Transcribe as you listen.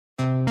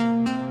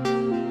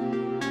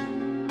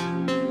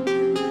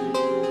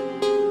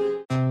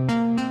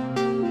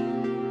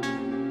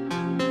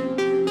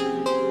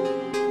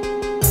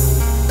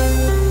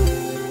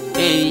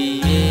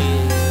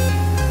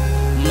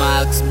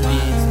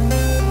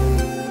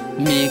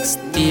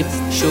Mixtape,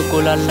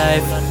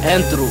 CHOCOLAT-LIFE,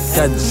 intro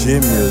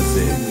 4G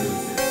Music.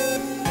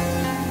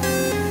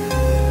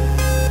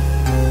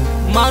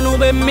 Manu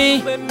be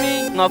mi,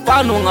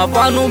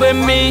 ngafanu be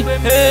mi.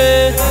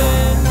 Hey.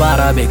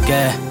 Bara be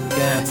ke,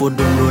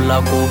 fudundo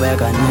la ko be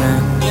ganya.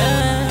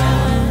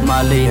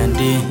 Mali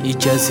yandi,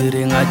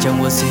 ichasiri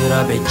ngachango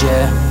sira be je.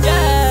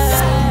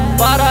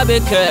 Bara be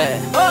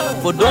ke,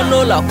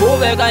 fudundo la ko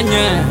be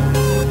ganya.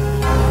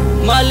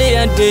 Mali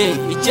yandi,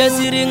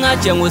 ichasiri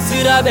ngachango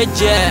sira be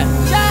je.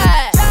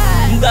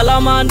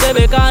 Dalamande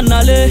beka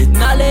nale,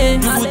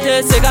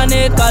 Nubute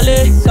segane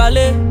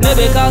kale,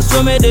 Nebeka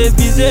some de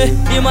vize,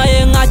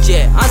 Imaye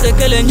ngache, ante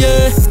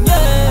kelenye,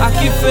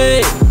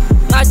 Akife,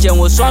 ngache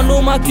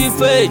wosonu ma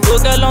kife,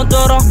 Joge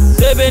lantoro,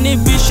 Sebeni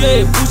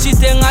biche,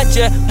 Pusite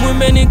ngache,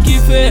 Mumeni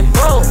kife,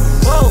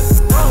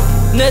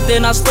 Nete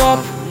na stop,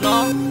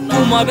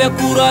 Kuma be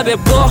kura be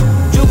bo,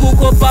 Jugu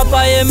ko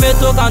papa ye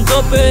meto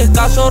kantope,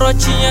 Kasoro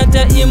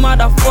chiente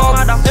imada fuck.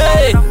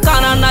 Hey,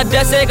 kanana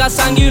dese ka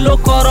sangilo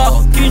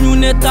koro, Kinyu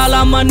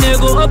netala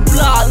manego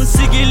obla,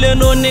 Nsigile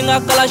no ninga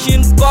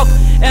kalashin kok,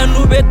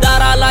 Enu be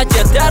dara la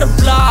jeter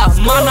bla,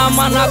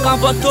 Mana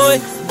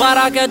kampatoy,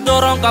 Barake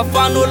doron ka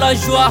fanu la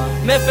joie,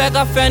 Me fe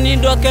ka feni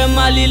doke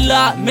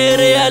malila, Me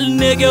réel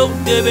nege ou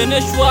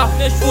devene choix,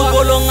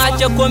 Ugolo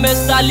ngache kome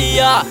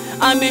salia,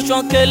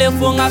 Ambition kele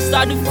fonga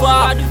stadi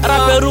fa,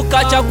 Raperu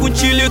kacha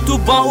kunchili tu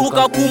ban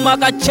uka kuma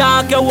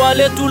kachanke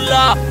wale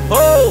tula.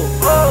 Oh,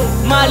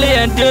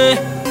 Maliende,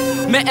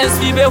 me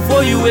inscribe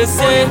for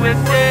USA,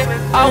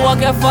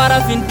 Awake fara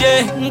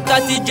finde,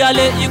 Nkati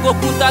jale iko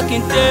kuta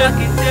kinte,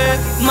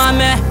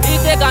 Mame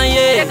ite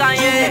kanye,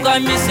 Uka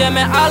mise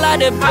me ala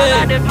de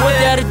pe,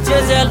 Moter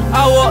diesel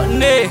awo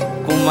ne,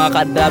 Kuma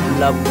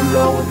kadabla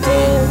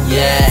bulote,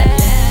 yeah.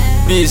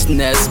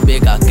 Business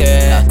bega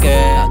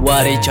ke,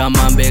 Wari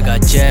chaman bega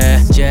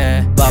che,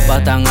 Papa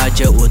tanga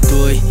che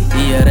utui,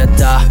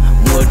 Iereta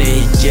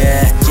mode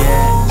je.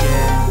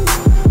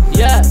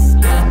 Yeah,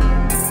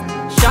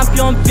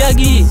 Champion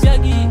Biagi,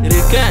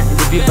 Requin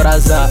depuis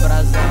Braza,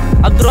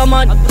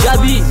 Abdurrahman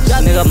Jabi,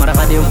 Nega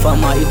marakade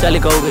mfama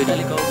Italika ube,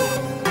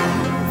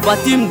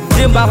 Fatim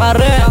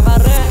Dembagare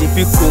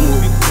depuis Congo,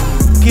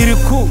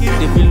 Kirikou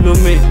depuis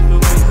Lomé,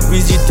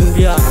 Wizi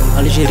Doumbia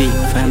Algérie,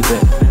 fin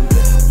peu.